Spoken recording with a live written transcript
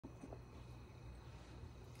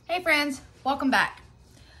Hey friends, welcome back.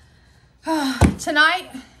 Tonight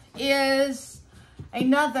is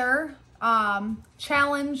another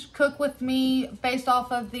challenge, cook with me, based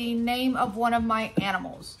off of the name of one of my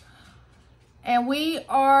animals. And we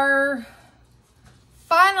are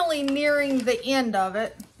finally nearing the end of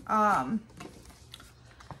it.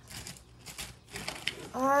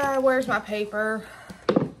 Where's my paper?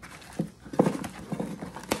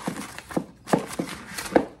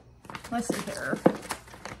 Let's see here.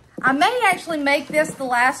 I may actually make this the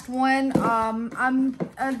last one.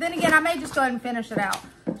 Then again, I may just go ahead and finish it out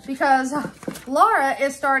because Laura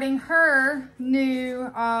is starting her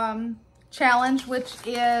new challenge, which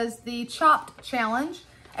is the chopped challenge,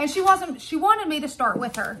 and she wanted me to start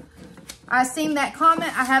with her. I seen that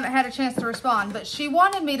comment. I haven't had a chance to respond, but she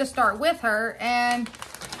wanted me to start with her, and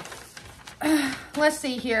let's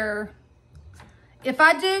see here. If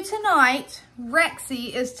I do tonight,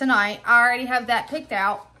 Rexy is tonight. I already have that picked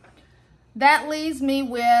out. That leaves me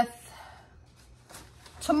with,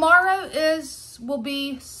 tomorrow will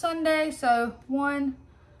be Sunday, so 1,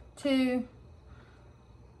 2,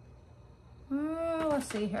 let's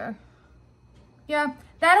see here. Yeah,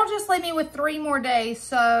 that'll just leave me with 3 more days,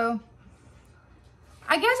 so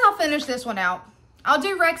I guess I'll finish this one out. I'll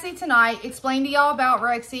do Rexy tonight, explain to y'all about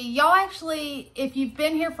Rexy. Y'all actually, if you've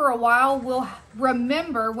been here for a while, will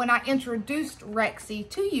remember when I introduced Rexy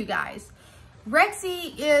to you guys.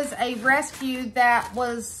 Rexy is a rescue that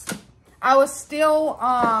I was still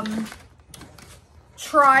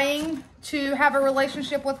trying to have a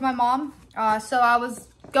relationship with my mom. So I was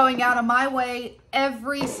going out of my way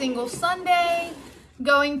every single Sunday,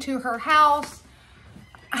 going to her house.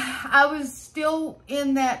 I was still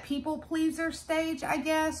in that people pleaser stage, I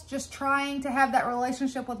guess, just trying to have that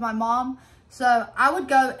relationship with my mom. So I would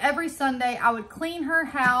go every Sunday. I would clean her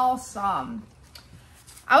house.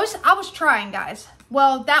 I was trying, guys.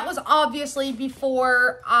 Well, that was obviously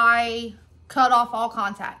before I cut off all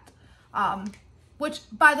contact. Which,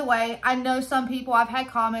 by the way, I know some people, I've had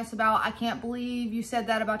comments about, I can't believe you said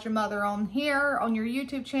that about your mother on here, on your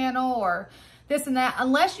YouTube channel, or this and that.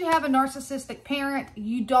 Unless you have a narcissistic parent,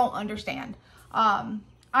 you don't understand. I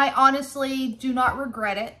honestly do not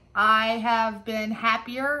regret it. I have been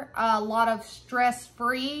happier, a lot of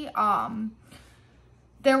stress-free.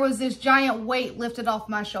 There was this giant weight lifted off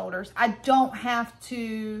my shoulders. I don't have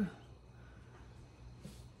to,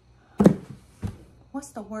 what's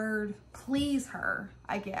the word? Please her,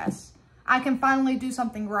 I guess. I can finally do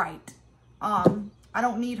something right. I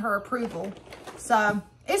don't need her approval. So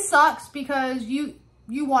it sucks because you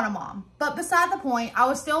want a mom. But beside the point, I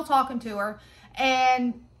was still talking to her,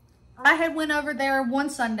 and I had went over there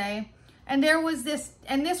one Sunday, and there was this,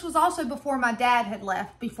 and this was also before my dad had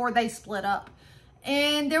left, before they split up.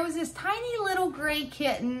 And there was this tiny little gray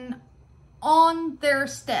kitten on their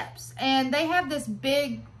steps, and they had this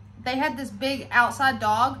big outside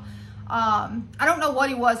dog. I don't know what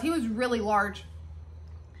he was. He was really large,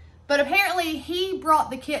 but apparently he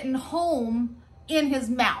brought the kitten home in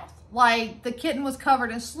his mouth. Like, the kitten was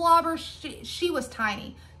covered in slobber. She was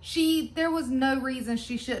tiny. There was no reason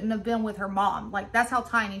she shouldn't have been with her mom. Like, that's how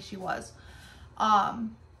tiny she was.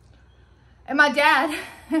 And my dad,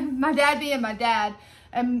 my dad being my dad,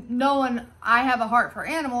 and knowing I have a heart for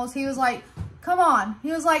animals, he was like, come on.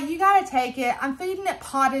 He was like, you got to take it. I'm feeding it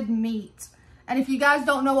potted meat. And if you guys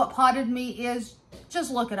don't know what potted meat is,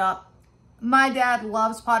 just look it up. My dad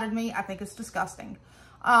loves potted meat. I think it's disgusting.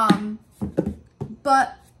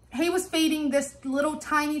 But he was feeding this little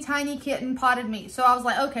tiny kitten potted meat. So I was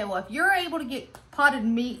like, okay, well, if you're able to get potted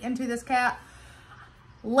meat into this cat,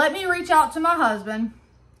 let me reach out to my husband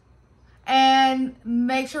and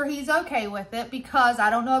make sure he's okay with it, because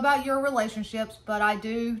I don't know about your relationships, but I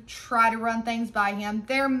do try to run things by him.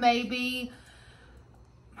 There may be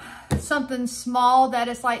something small that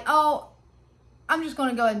it's like, oh, I'm just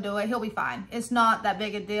going to go ahead and do it. He'll be fine. It's not that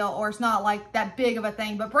big a deal, or it's not like that big of a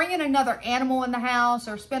thing. But bringing another animal in the house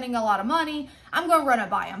or spending a lot of money, I'm going to run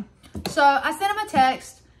it by him. So I sent him a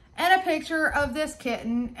text and a picture of this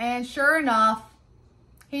kitten, and sure enough,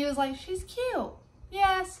 he was like, she's cute.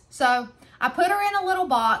 Yes. So I put her in a little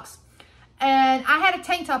box, and I had a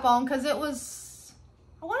tank top on because it was,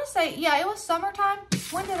 I want to say, yeah, it was summertime.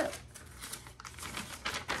 When did it?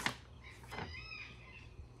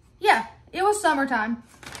 Yeah, it was summertime.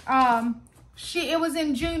 It was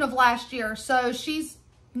in June of last year, so she's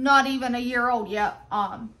not even a year old yet,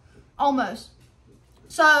 almost.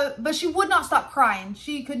 So, but she would not stop crying.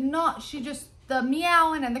 She could not, the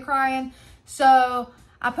meowing and the crying. So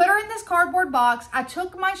I put her in this cardboard box. I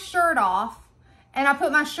took my shirt off, and I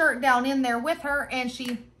put my shirt down in there with her, and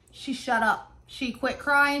she shut up. She quit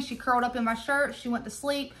crying. She curled up in my shirt. She went to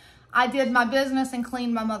sleep. I did my business and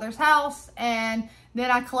cleaned my mother's house. And then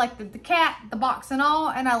I collected the cat, the box and all,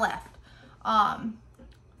 and I left.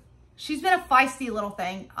 She's been a feisty little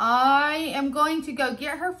thing. I am going to go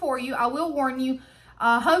get her for you. I will warn you.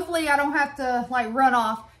 Hopefully I don't have to like run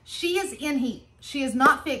off. She is in heat. She is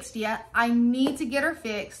not fixed yet. I need to get her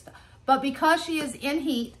fixed. But because she is in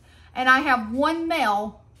heat and I have one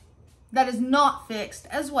male that is not fixed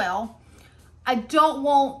as well, I don't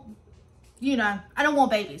want, you know, I don't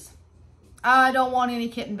want babies. I don't want any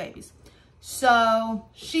kitten babies. So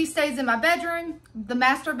she stays in my bedroom, the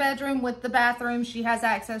master bedroom with the bathroom. She has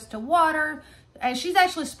access to water and she's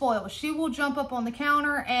actually spoiled. She will jump up on the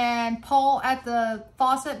counter and paw at the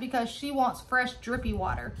faucet because she wants fresh drippy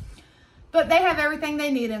water. But they have everything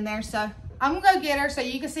they need in there. So I'm gonna go get her so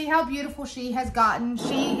you can see how beautiful she has gotten.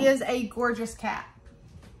 She is a gorgeous cat.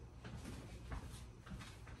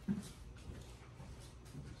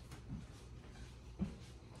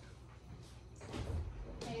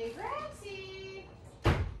 Hey, Rexy.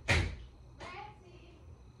 Rexy.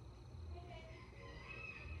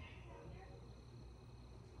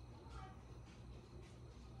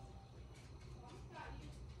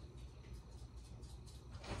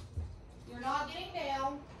 You're not getting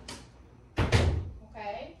down.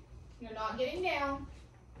 Okay? You're not getting down.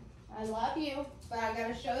 I love you, but I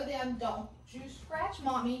gotta show them, don't you scratch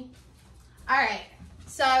mommy. All right,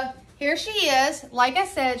 so here she is. Like I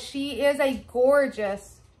said, she is a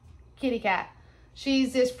gorgeous kitty cat.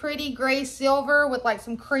 She's this pretty gray silver with like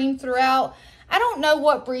some cream throughout. I don't know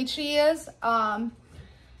what breed she is. I'm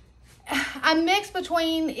mixed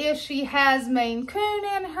between if she has Maine Coon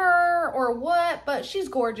in her or what, but she's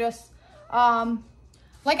gorgeous.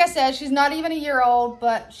 Like I said, she's not even a year old,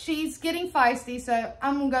 but she's getting feisty, so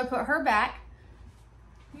I'm gonna go put her back.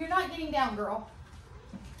 You're not getting down, girl.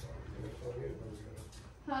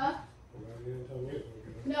 Huh?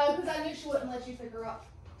 No, because I knew she wouldn't let you pick her up.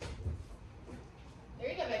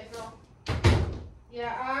 There you go, baby girl.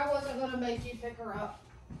 Yeah, I wasn't gonna make you pick her up.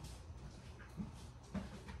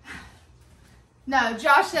 No,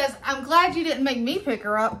 Josh says, I'm glad you didn't make me pick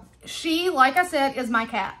her up. She, like I said, is my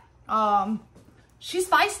cat. She's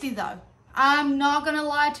feisty though. I'm not gonna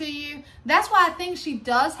lie to you. That's why I think she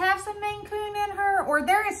does have some Maine Coon in her, or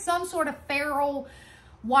there is some sort of feral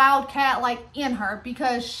wild cat like in her,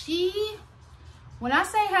 because she, when I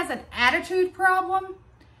say has an attitude problem,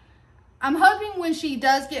 I'm hoping when she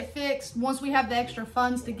does get fixed, once we have the extra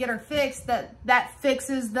funds to get her fixed, that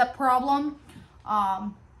fixes the problem.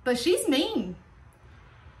 But she's mean.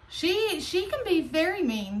 She can be very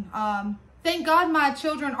mean. Thank God my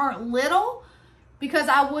children aren't little, because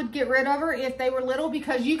I would get rid of her if they were little,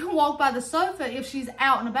 because you can walk by the sofa if she's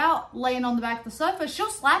out and about laying on the back of the sofa.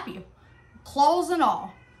 She'll slap you, claws and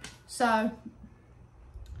all. So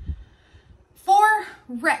for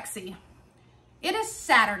Rexy, it is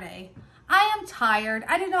Saturday. I am tired.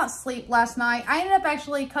 I did not sleep last night. I ended up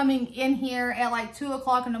actually coming in here at like 2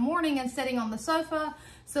 o'clock in the morning and sitting on the sofa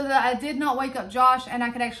so that I did not wake up Josh and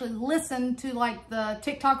I could actually listen to like the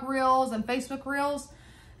TikTok reels and Facebook reels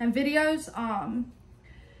and videos.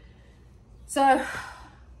 So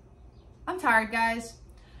I'm tired, guys.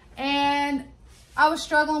 And I was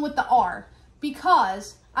struggling with the R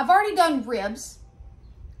because I've already done ribs.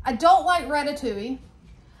 I don't like ratatouille.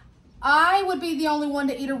 I would be the only one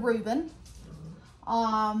to eat a Reuben.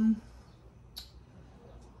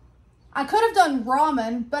 I could have done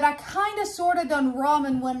ramen, but I kind of sort of done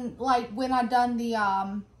ramen when I done the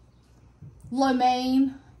lo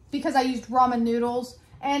mein, because I used ramen noodles.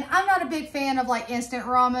 And I'm not a big fan of like instant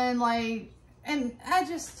ramen, and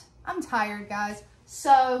I'm tired, guys.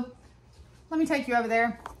 So let me take you over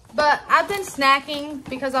there. But I've been snacking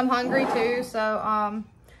because I'm hungry too. So,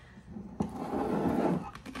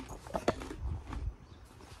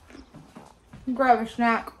 grab a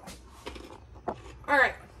snack. All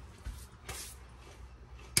right.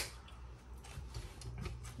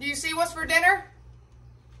 Do you see what's for dinner?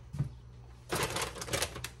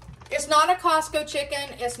 It's not a Costco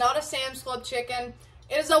chicken. It's not a Sam's Club chicken.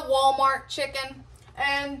 It is a Walmart chicken.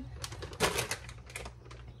 And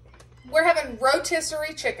we're having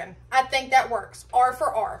rotisserie chicken. I think that works. R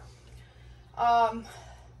for R.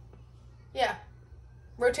 Yeah.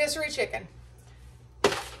 Rotisserie chicken.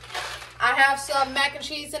 I have some mac and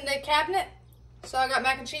cheese in the cabinet. So I got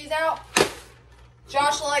mac and cheese out.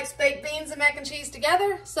 Josh likes baked beans and mac and cheese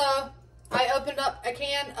together. So I opened up a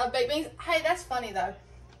can of baked beans. Hey, that's funny though.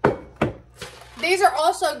 These are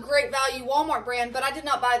also great value Walmart brand, but I did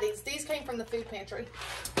not buy these. These came from the food pantry.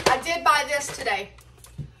 I did buy this today.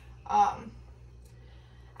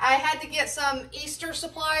 I had to get some Easter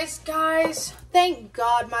supplies, guys. Thank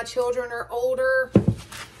God my children are older.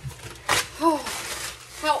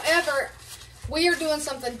 However, we are doing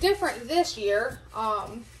something different this year.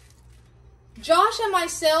 Josh and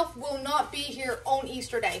myself will not be here on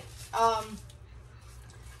Easter Day. I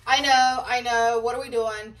know. What are we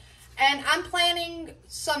doing? And I'm planning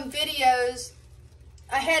some videos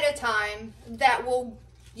ahead of time that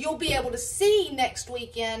you'll be able to see next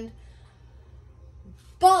weekend.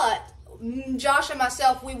 But Josh and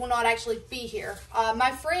myself, we will not actually be here.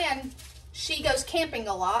 My friend, she goes camping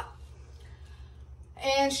a lot.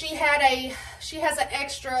 And she has an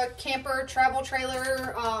extra camper, travel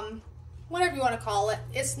trailer, whatever you want to call it.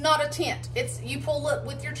 It's not a tent. You pull it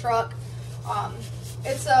with your truck.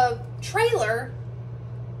 It's a trailer,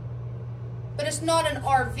 but it's not an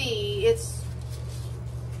RV.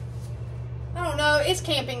 I don't know. It's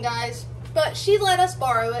camping, guys. But she let us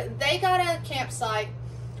borrow it. They got a campsite.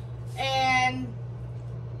 And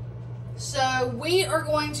so we are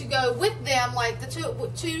going to go with them, like the two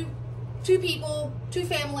people, two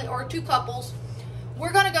family, or two couples.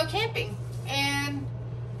 We're going to go camping. And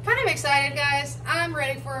kind of excited, guys. I'm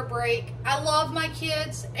ready for a break. I love my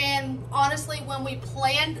kids. And honestly, when we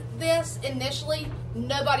planned this initially,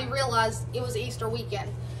 nobody realized it was Easter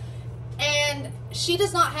weekend. And she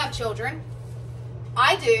does not have children.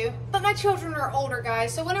 I do, but my children are older,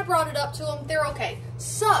 guys. So when I brought it up to them, they're okay.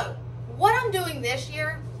 So what I'm doing this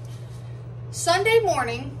year, Sunday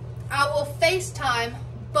morning, I will FaceTime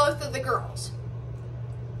both of the girls.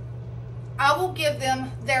 I will give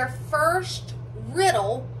them their first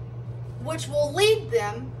riddle, which will lead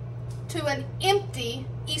them to an empty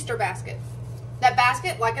Easter basket. That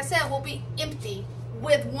basket, like I said, will be empty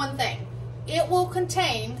with one thing. It will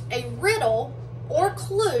contain a riddle or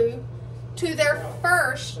clue to their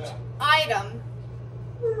first item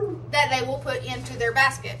that they will put into their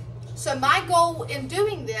basket. So my goal in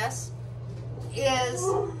doing this is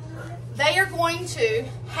they are going to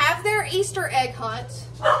have their Easter egg hunt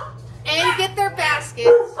and get their baskets.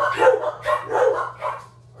 And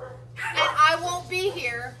I won't be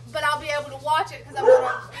here, but I'll be able to watch it because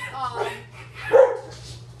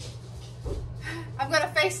I'm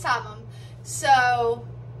gonna FaceTime them. So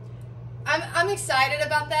I'm excited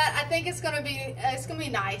about that. I think it's gonna be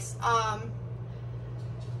nice.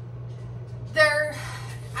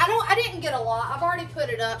 I didn't get a lot. I've already put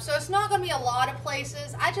it up, so it's not gonna be a lot of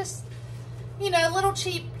places. I just, a little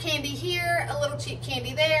cheap candy here, a little cheap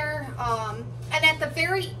candy there, and at the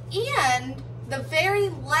very end, the very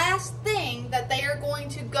last thing that they are going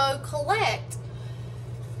to go collect.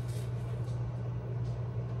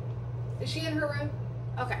 Is she in her room?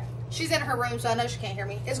 Okay. She's in her room, so I know she can't hear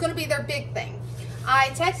me. It's going to be their big thing.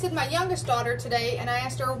 I texted my youngest daughter today, and I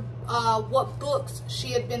asked her what books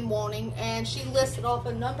she had been wanting, and she listed off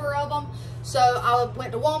a number of them. So I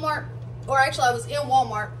went to Walmart, or actually I was in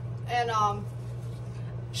Walmart, and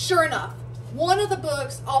sure enough, one of the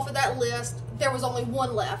books off of that list, there was only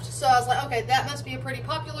one left. So I was like, okay, that must be a pretty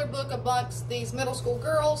popular book amongst these middle school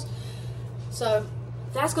girls. So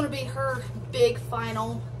that's going to be her big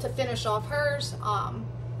final to finish off hers.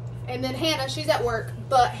 And then Hannah, she's at work,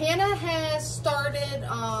 but Hannah has started,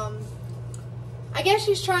 I guess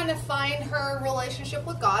she's trying to find her relationship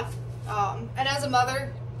with God. And as a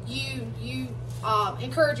mother, you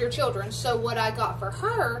encourage your children. So what I got for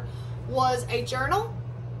her was a journal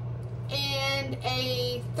and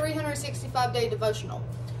a 365-day devotional.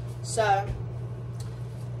 So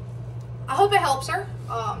I hope it helps her.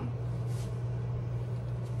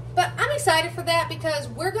 But I'm excited for that because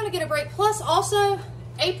we're going to get a break. Plus also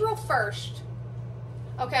April 1st.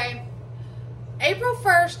 Okay. April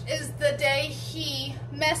 1st is the day he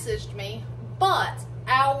messaged me, but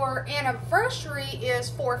our anniversary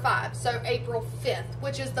is 4/5, so April 5th,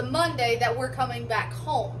 which is the Monday that we're coming back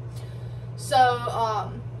home.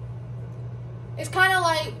 So, it's kind of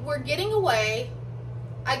like we're getting away.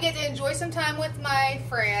 I get to enjoy some time with my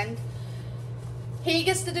friend. He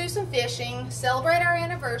gets to do some fishing, celebrate our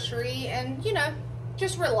anniversary, and,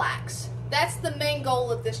 just relax. That's the main goal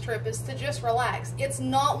of this trip, is to just relax. It's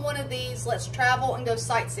not one of these, let's travel and go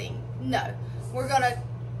sightseeing. No. We're going to...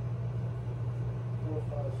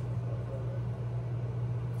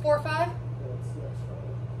 4/5?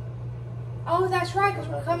 Oh, that's right, because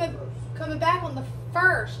we're coming back on the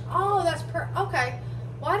 1st. Oh, that's okay.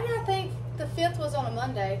 Why did I think the 5th was on a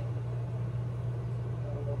Monday?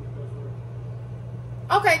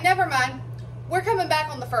 Okay, never mind. We're coming back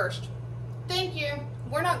on the 1st. Thank you.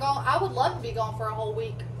 We're not going. I would love to be gone for a whole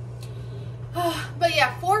week. But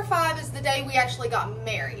yeah, 4/5 is the day we actually got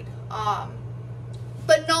married.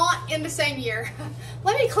 But not in the same year.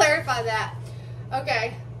 Let me clarify that.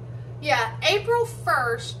 Okay. Yeah, April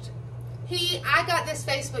 1st, I got this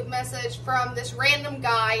Facebook message from this random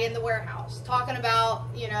guy in the warehouse talking about,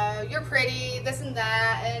 you know, you're pretty, this and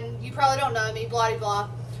that, and you probably don't know me, blah, blah.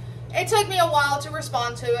 It took me a while to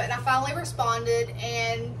respond to it, and I finally responded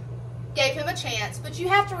and gave him a chance. But you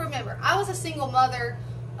have to remember, I was a single mother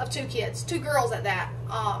of 2 kids, 2 girls at that.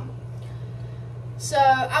 So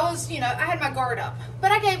I was, you know, I had my guard up.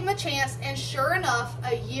 But I gave him a chance, and sure enough,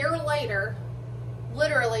 a year later,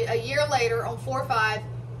 literally a year later, on 4/5,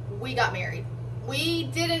 we got married. We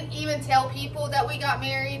didn't even tell people that we got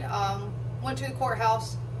married. Went to the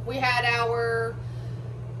courthouse. We had our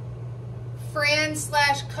friend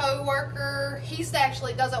slash co-worker. He's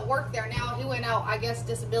actually doesn't work there now. He went out, I guess,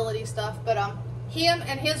 disability stuff. But him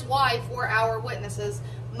and his wife were our witnesses.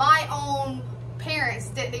 My own parents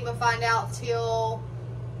didn't even find out till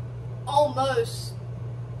almost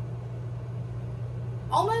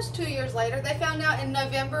 2 years later. They found out in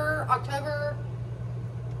November, October,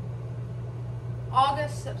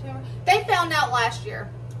 August, September. They found out last year,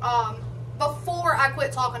 before I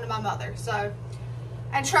quit talking to my mother. So,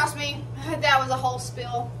 and trust me, that was a whole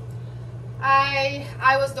spill. I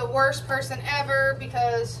was the worst person ever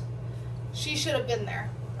because she should have been there.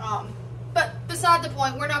 But beside the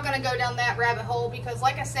point, we're not going to go down that rabbit hole because,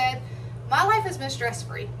 like I said, my life has been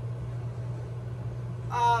stress-free.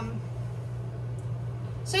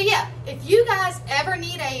 So yeah, if you guys ever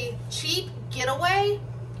need a cheap getaway,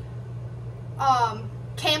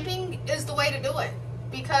 camping is the way to do it,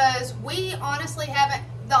 because we honestly haven't.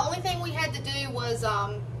 The only thing we had to do was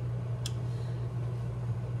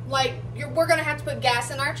we're gonna have to put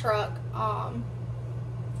gas in our truck,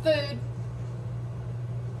 food,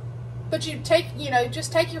 but you take, you know,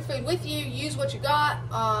 just take your food with you, use what you got.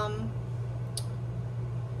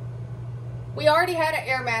 We already had an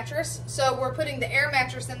air mattress, so we're putting the air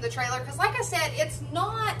mattress in the trailer, because like I said, it's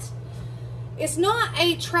not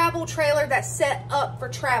a travel trailer that's set up for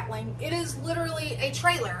traveling. It is literally a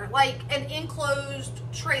trailer, like an enclosed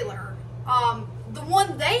trailer. The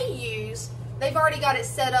one they use, they've already got it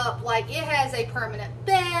set up, like it has a permanent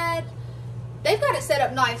bed. They've got it set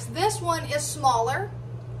up nice. This one is smaller,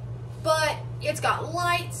 but it's got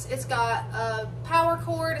lights, it's got a power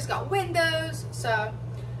cord, it's got windows, so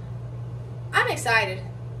I'm excited.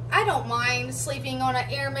 I don't mind sleeping on an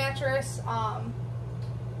air mattress.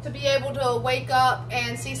 To be able to wake up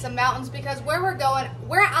and see some mountains, because where we're going,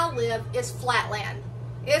 where I live, is flat land.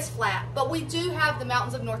 It's flat, but we do have the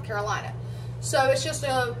mountains of North Carolina. So it's just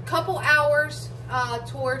a couple hours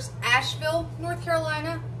towards Asheville, North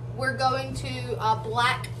Carolina. We're going to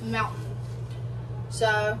Black Mountain.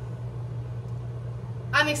 So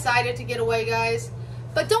I'm excited to get away, guys.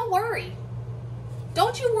 But don't worry.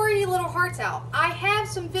 Don't you worry your little hearts out. I have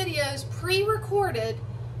some videos pre-recorded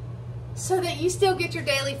so that you still get your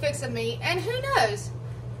daily fix of me. And who knows,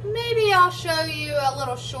 maybe I'll show you a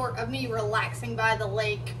little short of me relaxing by the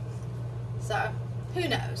lake. So, who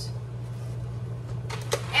knows.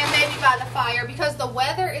 And maybe by the fire, because the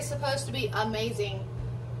weather is supposed to be amazing.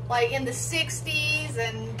 Like in the 60s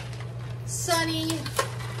and sunny.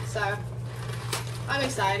 So, I'm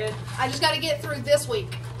excited. I just got to get through this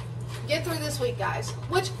week. Get through this week, guys.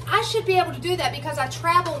 Which I should be able to do that because I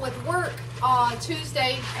travel with work on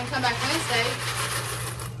Tuesday and come back Wednesday.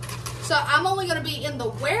 So I'm only going to be in the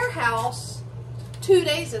warehouse 2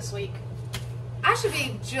 days this week. I should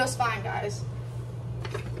be just fine, guys.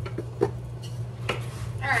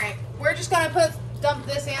 Alright, we're just going to dump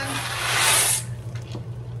this in.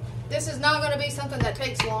 This is not going to be something that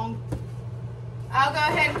takes long. I'll go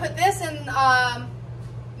ahead and put this in my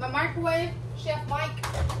microwave, Chef Mike.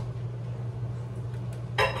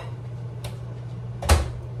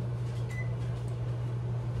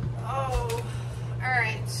 Oh,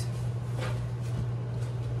 alright.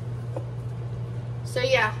 So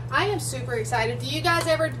yeah, I am super excited. Do you guys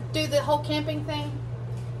ever do the whole camping thing?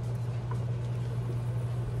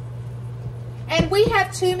 And we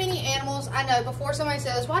have too many animals. I know, before somebody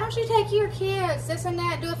says, why don't you take your kids, this and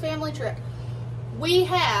that, do a family trip. We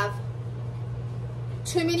have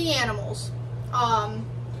too many animals.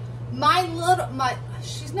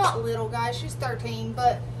 She's not little, guys, she's 13,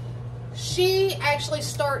 but she actually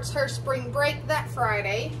starts her spring break that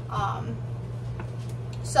Friday.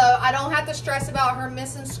 So I don't have to stress about her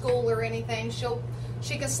missing school or anything.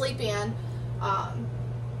 She can sleep in.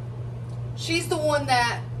 She's the one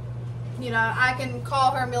that, you know, I can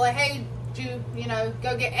call her and be like, hey, you know,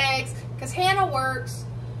 go get eggs. Because Hannah works,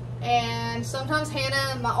 and sometimes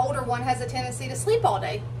Hannah, my older one, has a tendency to sleep all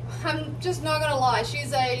day. I'm just not going to lie.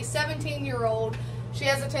 She's a 17-year-old. She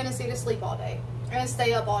has a tendency to sleep all day and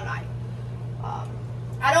stay up all night.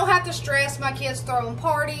 I don't have to stress my kids throwing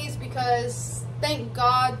parties because thank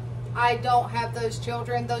God I don't have those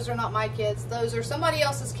children. Those are not my kids. Those are somebody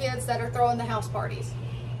else's kids that are throwing the house parties.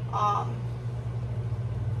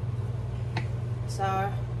 So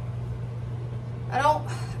I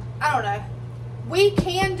don't know. We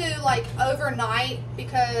can do like overnight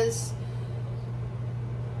because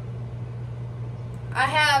I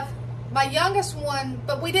have my youngest one,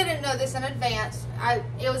 but we didn't know this in advance.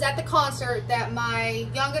 It was at the concert that my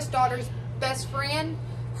youngest daughter's best friend,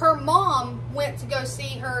 her mom went to go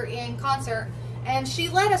see her in concert, and she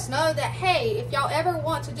let us know that, hey, if y'all ever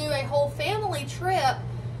want to do a whole family trip,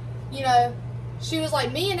 you know, she was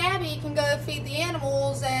like, me and Abby can go feed the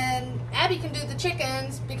animals and Abby can do the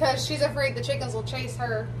chickens because she's afraid the chickens will chase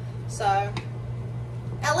her. So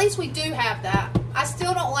at least we do have that. I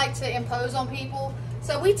still don't like to impose on people.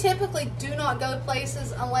 So we typically do not go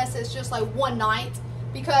places unless it's just like one night,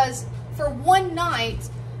 because for one night,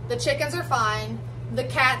 the chickens are fine, the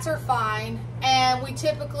cats are fine, and we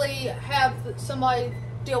typically have somebody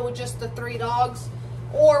deal with just the 3 dogs,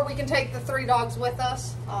 or we can take the 3 dogs with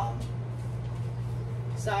us.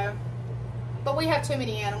 But we have too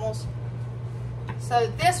many animals. So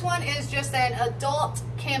this one is just an adult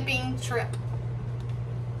camping trip.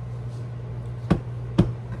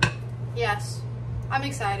 Yes, I'm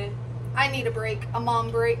excited. I need a break, a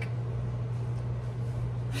mom break.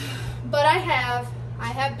 But I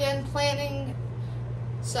have been planning,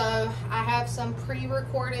 so I have some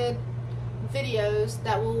pre-recorded videos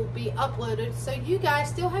that will be uploaded, so you guys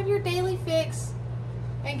still have your daily fix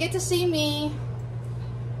and get to see me.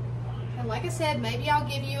 And like I said, maybe I'll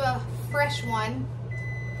give you a fresh one.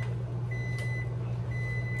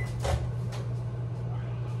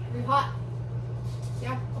 Are you hot?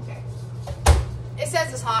 Yeah? Okay. It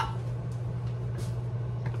says it's hot.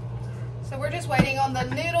 So we're just waiting on the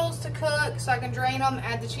noodles to cook so I can drain them,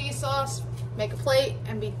 add the cheese sauce, make a plate,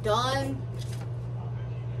 and be done.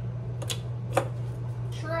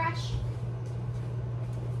 Trash.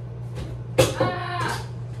 Ah!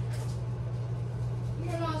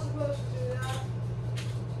 You're not supposed to do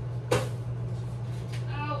that.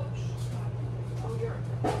 Ouch. Oh, you're...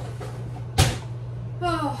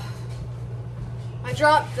 Oh. I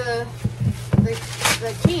dropped the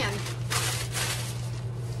can.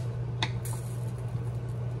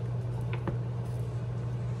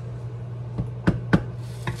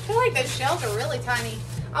 I feel like those shells are really tiny.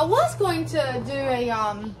 I was going to do a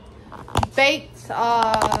baked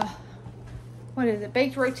what is it,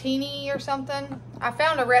 baked rotini or something. I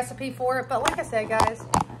found a recipe for it, but like I said, guys,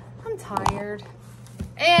 I'm tired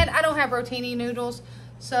and I don't have rotini noodles,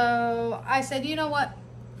 so I said, you know what,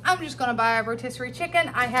 I'm just gonna buy a rotisserie chicken.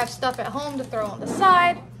 I have stuff at home to throw on the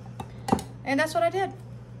side, and that's what I did.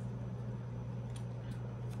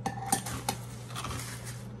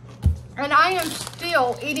 And I am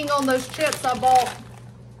still eating on those chips I bought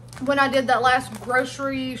when I did that last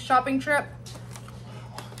grocery shopping trip.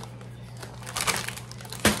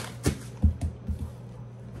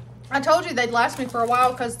 I told you they'd last me for a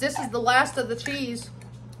while because this is the last of the cheese.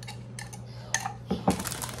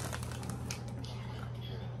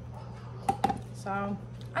 So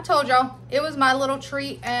I told y'all it was my little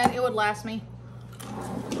treat and it would last me.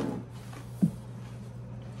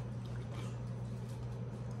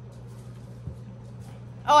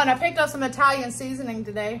 Oh, and I picked up some Italian seasoning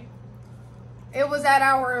today. It was at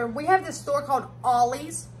we have this store called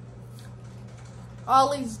Ollie's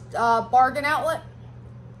bargain outlet.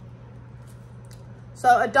 So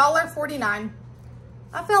 $1.49.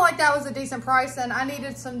 I felt like that was a decent price, and I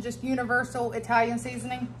needed some just universal Italian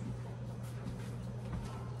seasoning.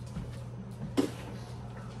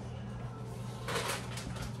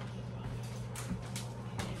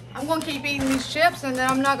 I'm gonna keep eating these chips and then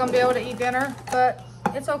I'm not gonna be able to eat dinner, but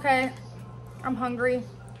it's okay. I'm hungry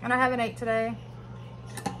and I haven't ate today.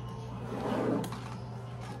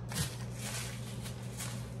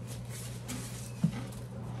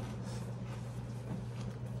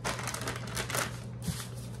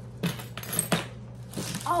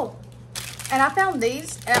 Oh, and I found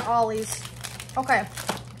these at Ollie's. Okay.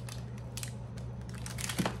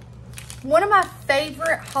 One of my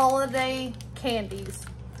favorite holiday candies.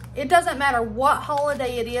 It doesn't matter what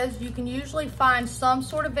holiday it is, you can usually find some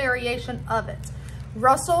sort of variation of it.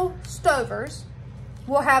 Russell Stover's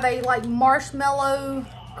will have a like marshmallow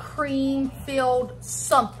cream filled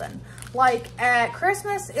something. Like at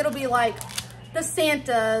Christmas, it'll be like the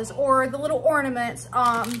Santas or the little ornaments.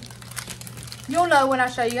 You'll know when I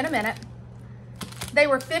show you in a minute. They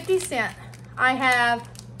were 50 cents. I have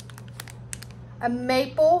a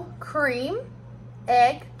maple cream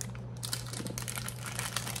egg.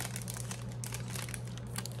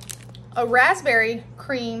 a raspberry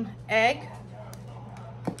cream egg.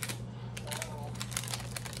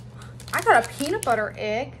 I got a peanut butter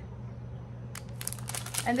egg.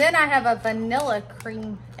 And then I have a vanilla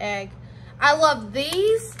cream egg. I love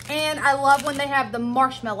these, and I love when they have the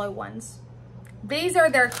marshmallow ones. These are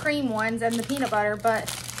their cream ones and the peanut butter, but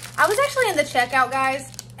I was actually in the checkout,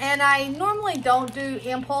 guys, and I normally don't do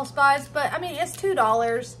impulse buys, but I mean, it's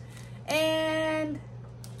 $2, and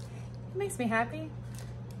it makes me happy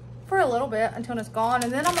for a little bit until it's gone,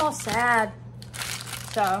 and then I'm all sad.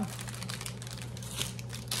 So,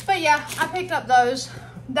 but yeah, I picked up those.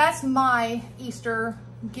 That's my Easter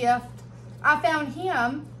gift. I found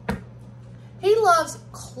him. He loves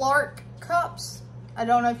Clark cups. I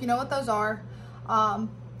don't know if you know what those are,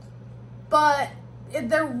 but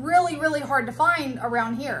they're really, really hard to find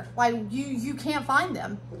around here. Like you can't find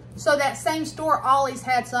them. So that same store always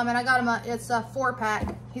had some, and I got him it's a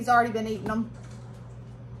 4-pack. He's already been eating them.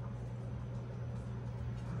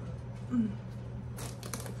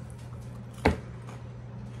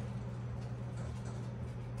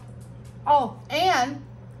 Oh, and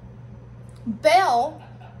Belle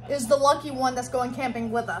is the lucky one that's going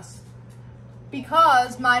camping with us,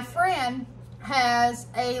 because my friend has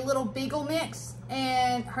a little beagle mix,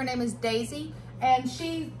 and her name is Daisy, and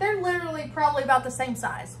they're literally probably about the same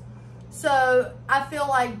size. So I feel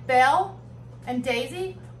like Belle and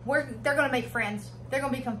Daisy, they're gonna make friends. They're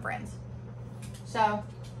gonna become friends. So,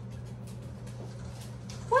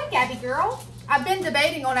 what, Gabby girl? I've been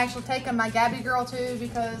debating on actually taking my Gabby girl too,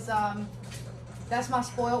 because that's my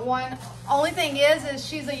spoiled one. Only thing is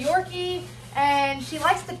she's a Yorkie and she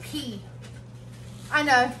likes to pee. I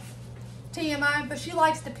know, TMI, but she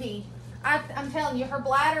likes to pee. I'm telling you, her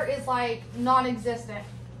bladder is like non-existent.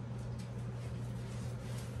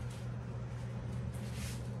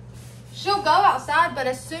 She'll go outside, but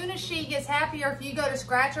as soon as she gets happy, or if you go to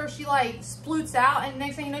scratch her, she like sploots out, and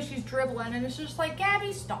next thing you know, she's dribbling, and it's just like,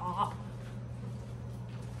 Gabby, stop.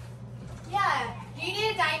 Yeah, do you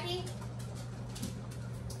need a diaper?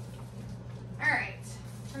 All right,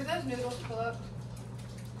 are those noodles cooked?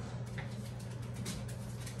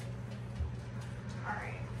 All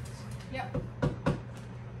right, yep.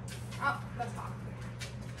 Oh, that's hot.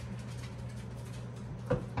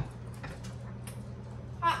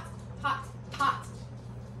 Hot, hot, hot.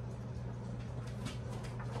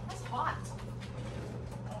 That's hot.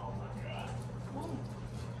 Oh my God.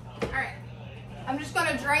 All right, I'm just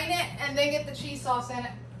gonna drain it and then get the cheese sauce in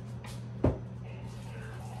it.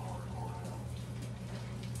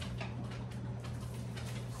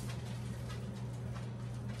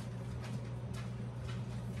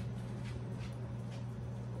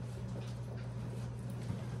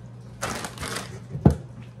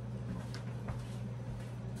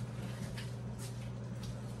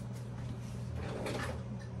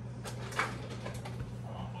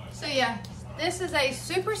 So yeah, this is a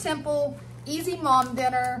super simple, easy mom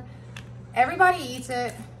dinner. Everybody eats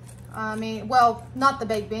it. I mean, well, not the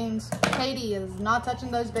baked beans. Katie is not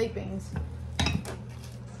touching those baked beans.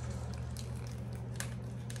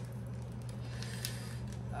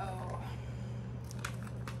 Oh.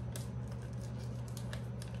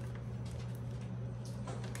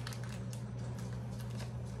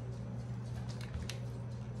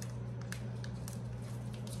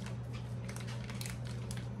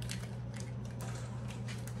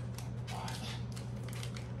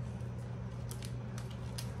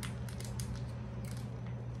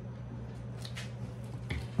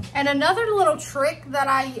 And another little trick that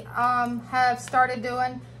I have started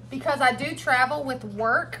doing, because I do travel with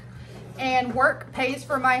work and work pays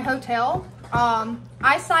for my hotel,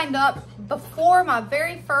 I signed up before my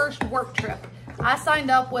very first work trip. I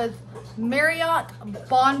signed up with Marriott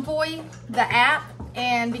Bonvoy, the app,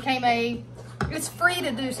 and it's free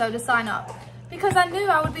to do so, to sign up, because I knew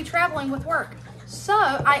I would be traveling with work. So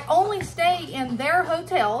I only stay in their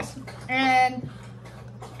hotels, and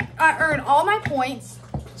I earn all my points.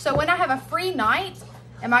 So when I have a free night,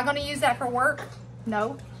 am I going to use that for work?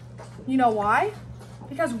 No. You know why?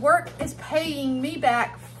 Because work is paying me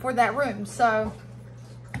back for that room. So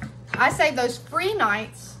I save those free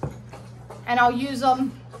nights and I'll use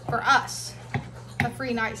them for us. A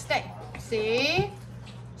free night stay. See?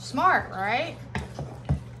 Smart, right?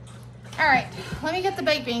 All right, let me get the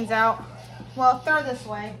baked beans out. Well, throw this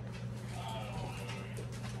way.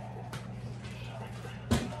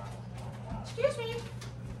 Excuse me.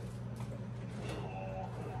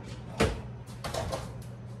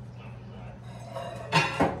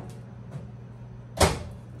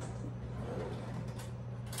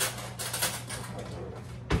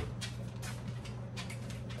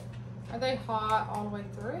 Are they hot all the way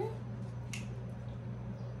through?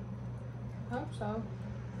 so.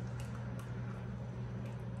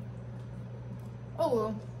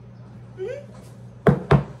 Oh,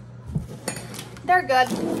 they're good.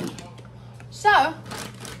 So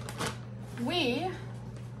we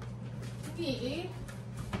need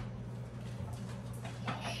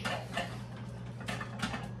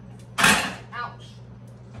ouch.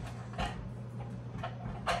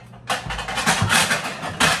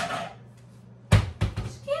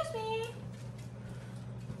 Excuse me.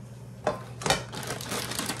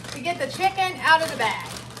 To get the chicken out of the bag.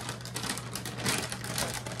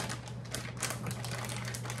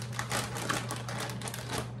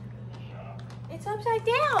 It's upside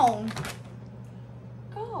down.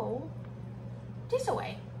 Go this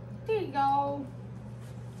way. There you go.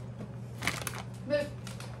 Move.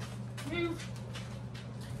 Move.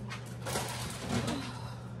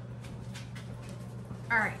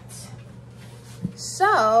 All right.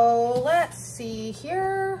 So let's see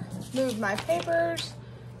here. Move my papers.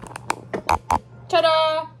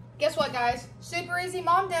 Ta-da! Guess what, guys? Super easy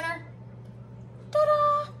mom dinner.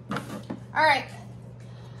 Ta-da! All right.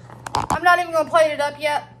 I'm not even gonna plate it up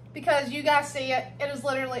yet because you guys see it. It is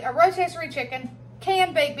literally a rotisserie chicken,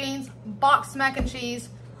 canned baked beans, boxed mac and cheese.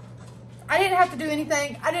 I didn't have to do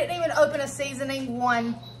anything. I didn't even open a seasoning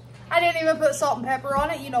one. I didn't even put salt and pepper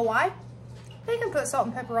on it. You know why? They can put salt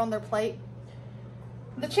and pepper on their plate.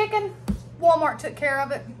 The chicken, Walmart took care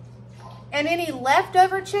of it. And any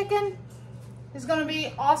leftover chicken is gonna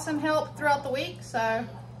be awesome help throughout the week, so.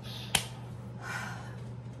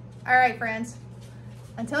 All right, friends.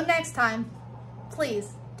 Until next time,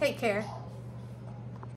 please take care.